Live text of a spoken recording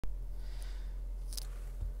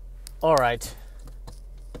All right.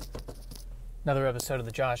 Another episode of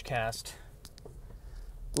the JoshCast.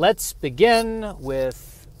 Let's begin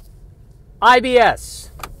with IBS.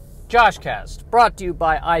 JoshCast, brought to you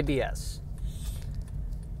by IBS.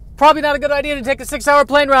 Probably not a good idea to take a 6-hour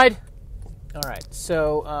plane ride. All right,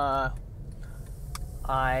 so I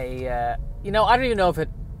don't even know if it.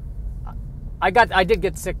 I did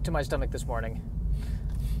get sick to my stomach this morning,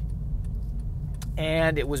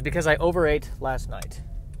 and it was because I overate last night.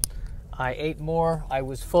 I ate more. I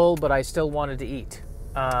was full, but I still wanted to eat.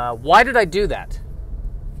 Why did I do that?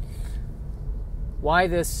 Why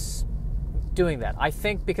doing that? I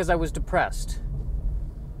think because I was depressed.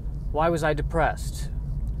 Why was I depressed?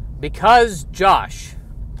 Because Josh.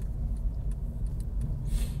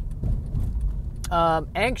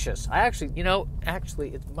 Anxious. I actually,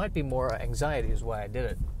 it might be more anxiety is why I did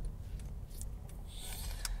it.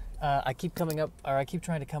 I keep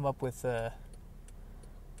trying to come up with.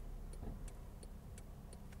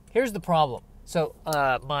 Here's the problem. So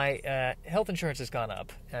my health insurance has gone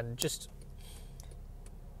up, and just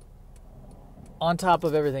on top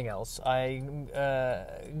of everything else, I'm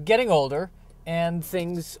getting older, and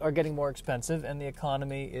things are getting more expensive, and the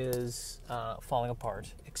economy is falling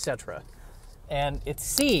apart, etc. And it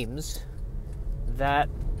seems that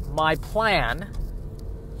my plan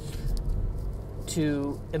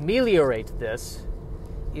to ameliorate this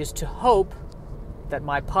is to hope that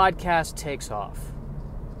my podcast takes off.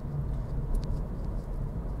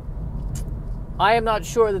 I am not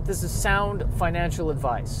sure that this is sound financial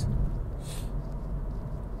advice.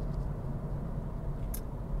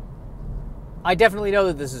 I definitely know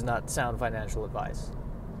that this is not sound financial advice.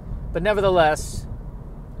 But nevertheless,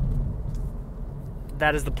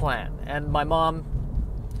 that is the plan. And my mom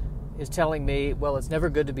is telling me, well, it's never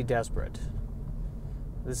good to be desperate.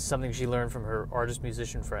 This is something she learned from her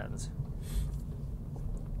artist-musician friends.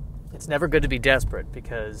 It's never good to be desperate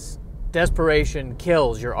because desperation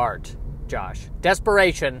kills your art. Josh.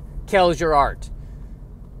 Desperation kills your art.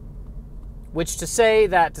 Which to say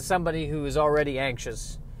that to somebody who is already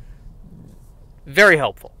anxious, very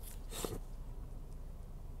helpful.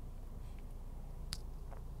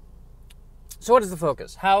 So what is the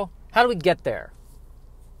focus? How do we get there?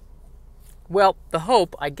 Well, the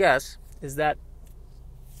hope, I guess, is that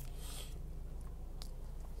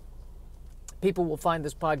people will find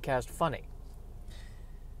this podcast funny.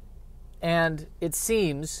 And it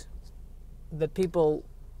seems that people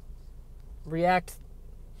react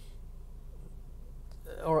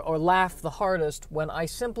or laugh the hardest when I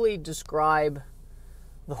simply describe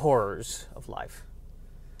the horrors of life.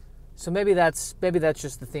 So maybe that's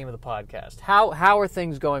just the theme of the podcast. How are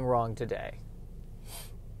things going wrong today?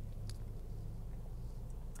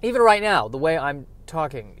 Even right now, the way I'm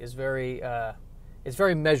talking is it's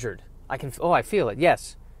very measured. I feel it.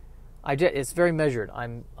 Yes, it's very measured.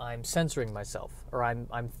 I'm censoring myself, or I'm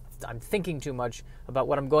thinking too much about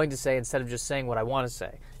what I'm going to say instead of just saying what I want to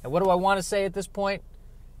say. And what do I want to say at this point?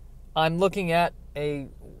 I'm looking at a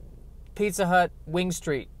Pizza Hut Wing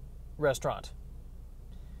Street restaurant.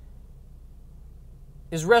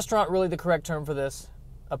 Is restaurant really the correct term for this?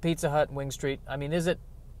 A Pizza Hut Wing Street? I mean, is it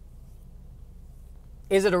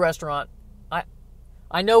a restaurant?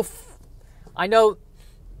 I know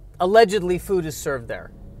allegedly food is served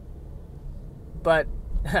there. But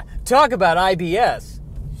talk about IBS.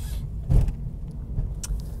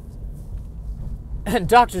 And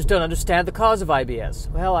doctors don't understand the cause of IBS.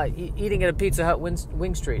 Well, eating at a Pizza Hut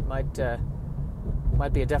Wing Street might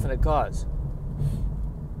be a definite cause.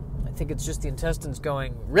 I think it's just the intestines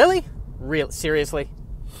going, really? Seriously?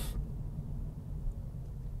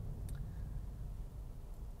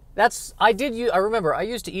 I remember, I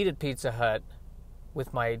used to eat at Pizza Hut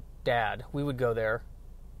with my dad. We would go there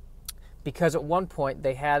because at one point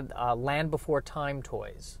they had Land Before Time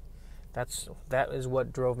toys. That is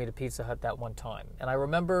what drove me to Pizza Hut that one time. And I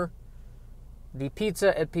remember the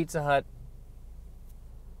pizza at Pizza Hut.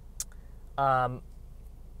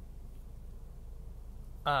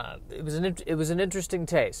 It was an interesting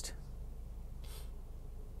taste.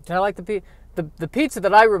 And I like the pizza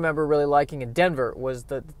that I remember really liking in Denver was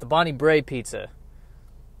the Bonnie Bray pizza.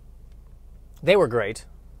 They were great.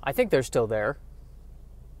 I think they're still there.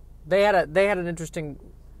 They had an interesting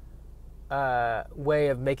way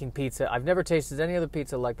of making pizza. I've never tasted any other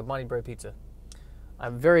pizza like the Bonnie Bray pizza. I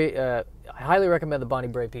highly recommend the Bonnie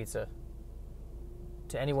Bray pizza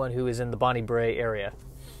to anyone who is in the Bonnie Bray area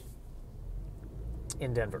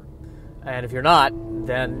in Denver. And if you're not,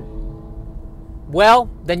 then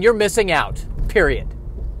you're missing out. Period.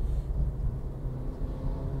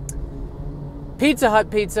 Pizza Hut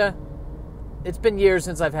pizza it's been years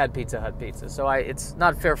since I've had Pizza Hut pizza, so it's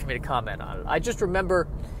not fair for me to comment on it. I just remember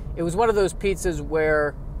it was one of those pizzas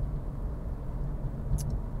where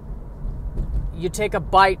you take a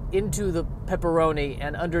bite into the pepperoni,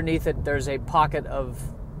 and underneath it there's a pocket of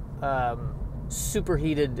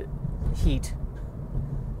superheated heat.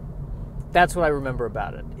 That's what I remember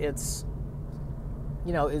about it. It's,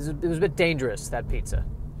 it was a bit dangerous, that pizza,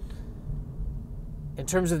 in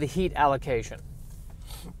terms of the heat allocation.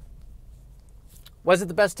 Was it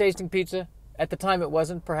the best tasting pizza? At the time it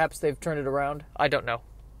wasn't. Perhaps they've turned it around. I don't know.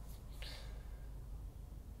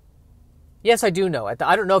 Yes, I do know. I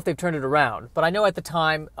don't know if they've turned it around, but I know at the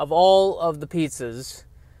time, of all of the pizzas,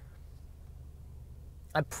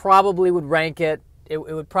 I probably would rank it. It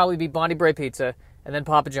would probably be Bonnie Bray Pizza, and then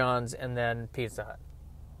Papa John's, and then Pizza Hut.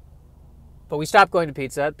 But we stopped going to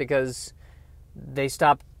Pizza Hut because they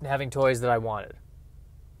stopped having toys that I wanted.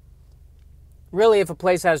 Really, if a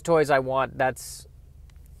place has toys I want,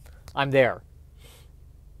 I'm there.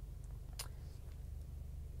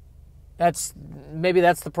 Maybe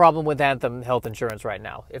that's the problem with Anthem Health Insurance right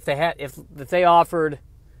now. If they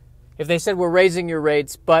said we're raising your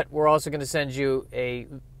rates, but we're also going to send you a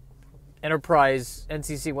Enterprise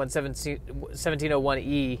NCC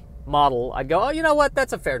 1701E model, I'd go, oh, you know what?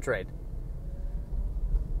 That's a fair trade.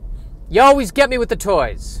 You always get me with the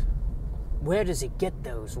toys. Where does he get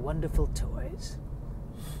those wonderful toys?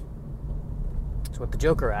 That's what the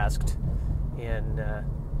Joker asked in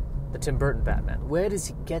the Tim Burton Batman. Where does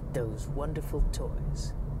he get those wonderful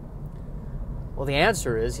toys? Well, the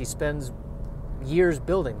answer is he spends years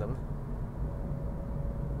building them.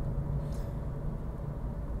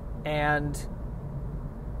 And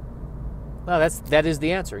well, that is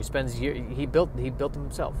the answer. He built them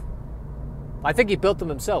himself. I think he built them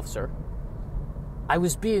himself, sir. I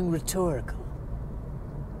was being rhetorical.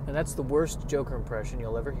 And that's the worst Joker impression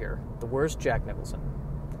you'll ever hear. The worst Jack Nicholson.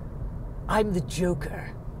 I'm the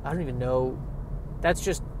Joker. I don't even know. That's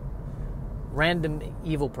just random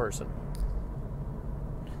evil person.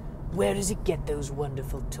 Where does he get those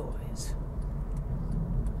wonderful toys?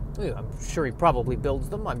 I'm sure he probably builds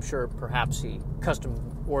them. I'm sure perhaps he custom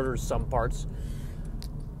orders some parts.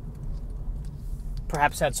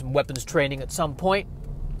 Perhaps had some weapons training at some point.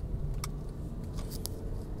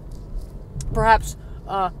 Perhaps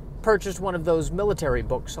purchased one of those military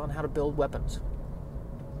books on how to build weapons.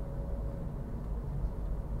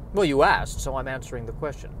 Well, you asked, so I'm answering the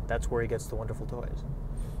question. That's where he gets the wonderful toys.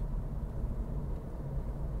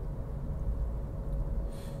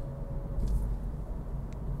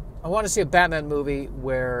 I want to see a Batman movie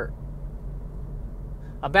where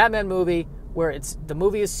the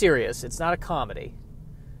movie is serious. It's not a comedy.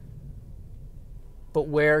 But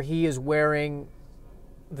where he is wearing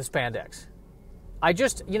the spandex. I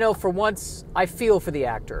just, for once, I feel for the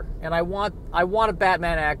actor. And I want a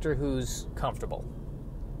Batman actor who's comfortable.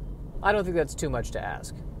 I don't think that's too much to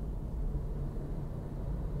ask.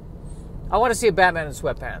 I want to see a Batman in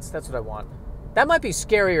sweatpants. That's what I want. That might be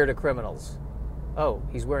scarier to criminals. Oh,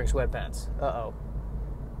 he's wearing sweatpants. Uh-oh.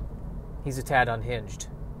 He's a tad unhinged.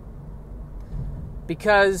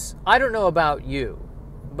 Because, I don't know about you,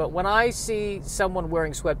 but when I see someone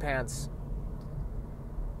wearing sweatpants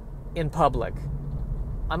in public,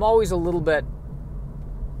 I'm always just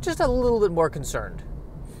a little bit more concerned.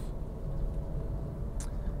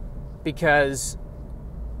 Because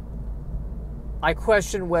I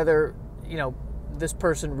question whether, this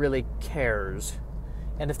person really cares.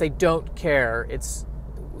 And if they don't care,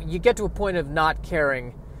 you get to a point of not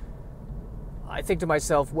caring. I think to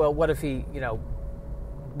myself, well, what if he,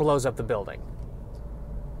 blows up the building?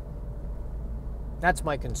 That's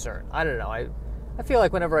my concern. I don't know. I feel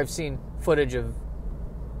like whenever I've seen footage of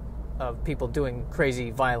people doing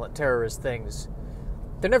crazy, violent, terrorist things,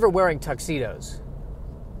 they're never wearing tuxedos.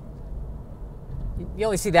 You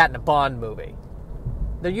only see that in a Bond movie.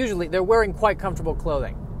 They're wearing quite comfortable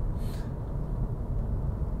clothing.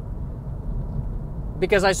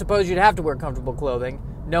 Because I suppose you'd have to wear comfortable clothing,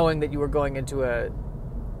 knowing that you were going into a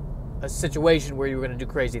situation where you were going to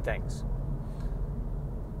do crazy things.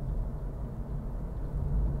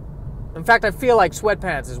 In fact, I feel like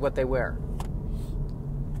sweatpants is what they wear.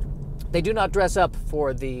 They do not dress up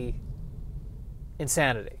for the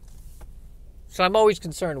insanity. So I'm always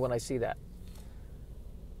concerned when I see that.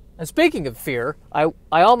 And speaking of fear, I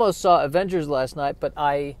almost saw Avengers last night, but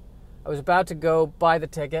I was about to go buy the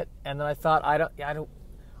ticket, and then I thought,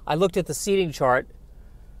 I looked at the seating chart,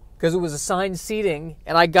 because it was assigned seating,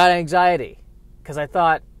 and I got anxiety. Because I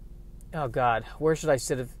thought, oh God, where should I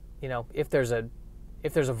sit if there's a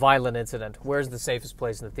violent incident? Where's the safest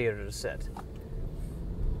place in the theater to sit?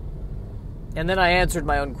 And then I answered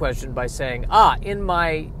my own question by saying, in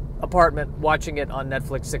my apartment, watching it on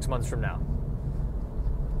Netflix 6 months from now.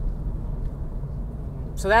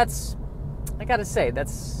 So that's, I gotta say,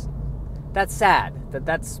 that's sad.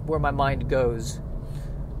 That's where my mind goes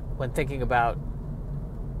when thinking about,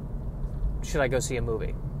 should I go see a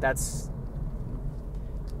movie? That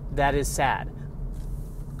is sad.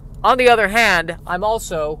 On the other hand, I'm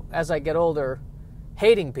also, as I get older,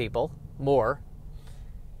 hating people more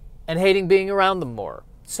and hating being around them more.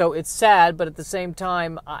 So it's sad, but at the same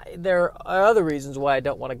time, there are other reasons why I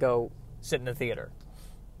don't want to go sit in a theater.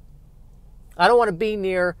 I don't want to be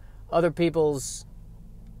near other people's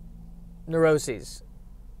neuroses,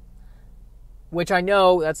 which I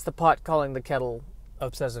know that's the pot calling the kettle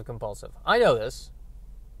obsessive compulsive. I know this.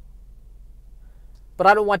 But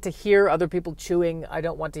I don't want to hear other people chewing. I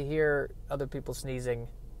don't want to hear other people sneezing.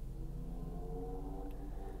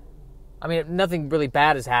 I mean, nothing really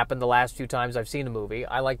bad has happened the last few times I've seen a movie.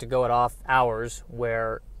 I like to go at off hours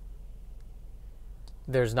where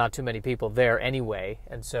there's not too many people there anyway,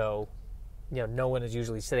 and so, no one is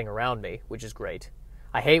usually sitting around me, which is great.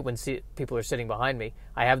 I hate when people are sitting behind me.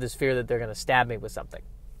 I have this fear that they're going to stab me with something.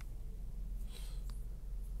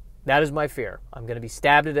 That is my fear. I'm going to be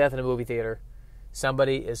stabbed to death in a movie theater.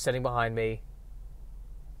 Somebody is sitting behind me,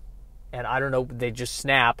 and I don't know, they just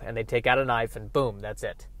snap, and they take out a knife, and boom, that's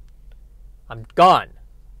it. I'm gone.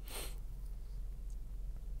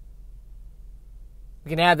 You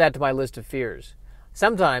can add that to my list of fears.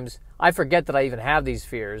 Sometimes I forget that I even have these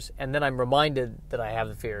fears, and then I'm reminded that I have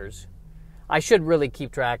the fears. I should really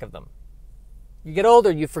keep track of them. You get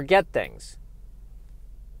older, you forget things.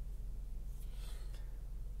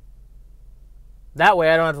 That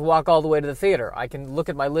way I don't have to walk all the way to the theater. I can look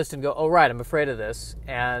at my list and go, oh, right, I'm afraid of this,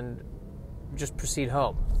 and just proceed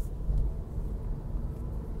home.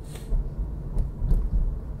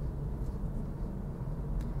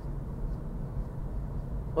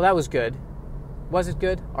 Well, that was good. Was it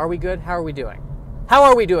good? Are we good? How are we doing? How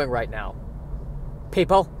are we doing right now?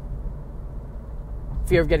 People?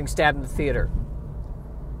 Fear of getting stabbed in the theater.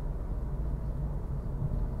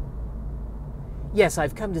 Yes,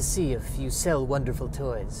 I've come to see if you sell wonderful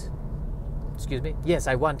toys. Excuse me? Yes,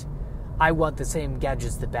 I want the same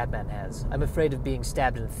gadgets that Batman has. I'm afraid of being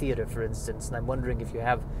stabbed in a theater, for instance, and I'm wondering if you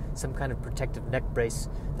have some kind of protective neck brace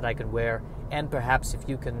that I can wear, and perhaps if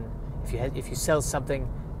you sell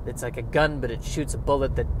something that's like a gun, but it shoots a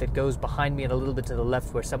bullet that goes behind me and a little bit to the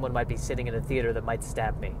left where someone might be sitting in a theater that might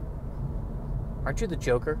stab me. Aren't you the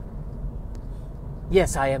Joker?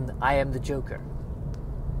 Yes, I am the Joker.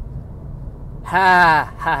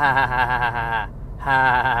 Ha ha ha ha ha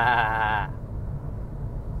ha ha.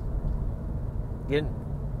 You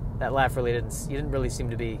didn't really seem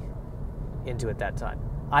to be into it that time.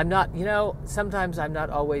 I'm not, sometimes I'm not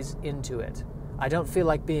always into it. I don't feel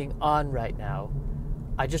like being on right now.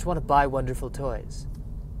 I just want to buy wonderful toys.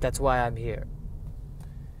 That's why I'm here.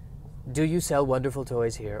 Do you sell wonderful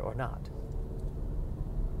toys here or not?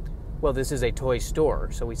 Well, this is a toy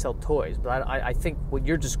store, so we sell toys, but I think what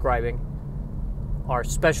you're describing are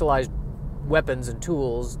specialized weapons and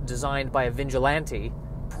tools designed by a vigilante,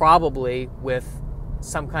 probably with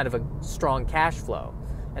some kind of a strong cash flow,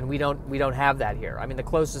 and we don't have that here. I mean, the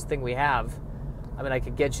closest thing we have, I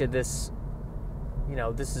could get you this,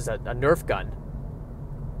 this is a Nerf gun.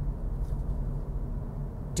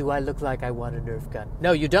 Do I look like I want a Nerf gun?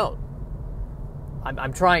 No, you don't.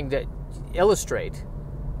 I'm trying to illustrate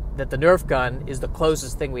that the Nerf gun is the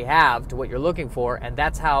closest thing we have to what you're looking for, and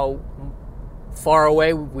that's how far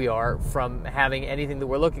away we are from having anything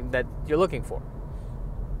that you're looking for.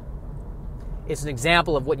 It's an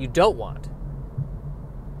example of what you don't want.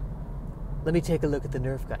 Let me take a look at the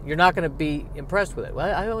Nerf gun. You're not going to be impressed with it. Well,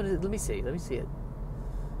 let me see it.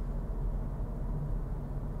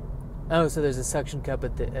 Oh, so there's a suction cup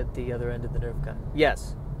at the other end of the Nerf gun.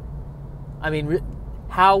 Yes.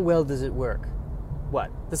 How well does it work?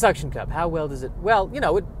 What? The suction cup. How well does it? Well,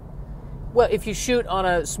 if you shoot on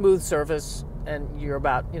a smooth surface and you're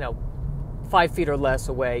about, 5 feet or less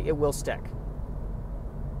away, it will stick.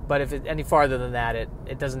 But if it's any farther than that,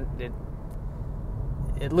 it doesn't.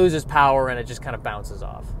 It loses power and it just kind of bounces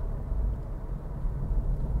off.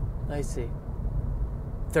 I see.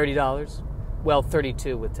 $30? Well,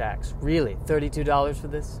 $32 with tax. Really? $32 for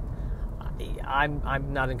this?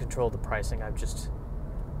 I'm not in control of the pricing. I just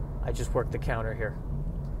work the counter here.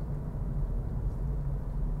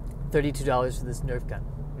 $32 for this Nerf gun.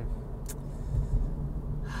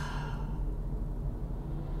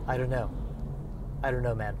 I don't know,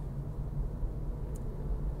 man.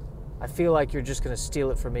 I feel like you're just going to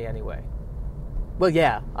steal it from me anyway. Well,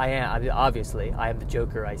 yeah, I am. Obviously, I am the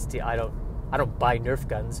Joker. I I don't buy Nerf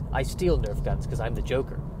guns. I steal Nerf guns because I'm the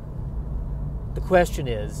Joker. The question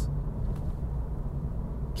is,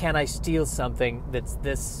 can I steal something that's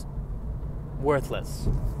this worthless,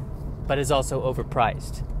 but is also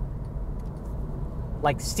overpriced?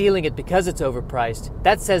 Like stealing it because it's overpriced,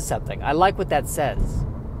 that says something. I like what that says.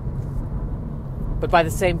 But by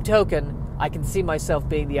the same token, I can see myself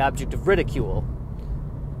being the object of ridicule.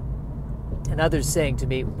 And others saying to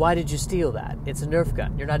me, why did you steal that? It's a Nerf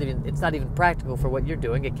gun. It's not even practical for what you're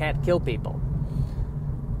doing. It can't kill people.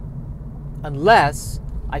 Unless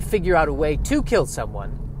I figure out a way to kill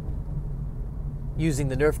someone using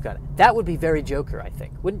the Nerf gun. That would be very Joker, I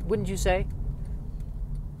think. Wouldn't you say?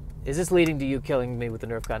 Is this leading to you killing me with the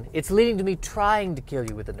Nerf gun? It's leading to me trying to kill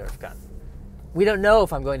you with the Nerf gun. We don't know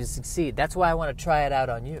if I'm going to succeed. That's why I want to try it out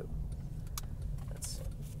on you. It's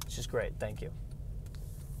just great. Thank you.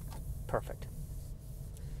 Perfect.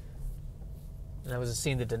 And that was a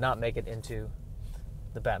scene that did not make it into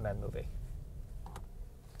the Batman movie.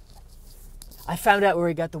 I found out where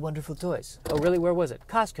he got the wonderful toys. Oh, really? Where was it?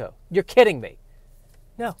 Costco. You're kidding me.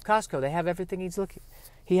 No, Costco. They have everything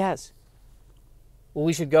he has. Well,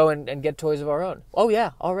 we should go and get toys of our own. Oh,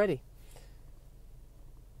 yeah, already.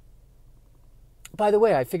 By the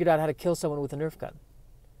way, I figured out how to kill someone with a Nerf gun.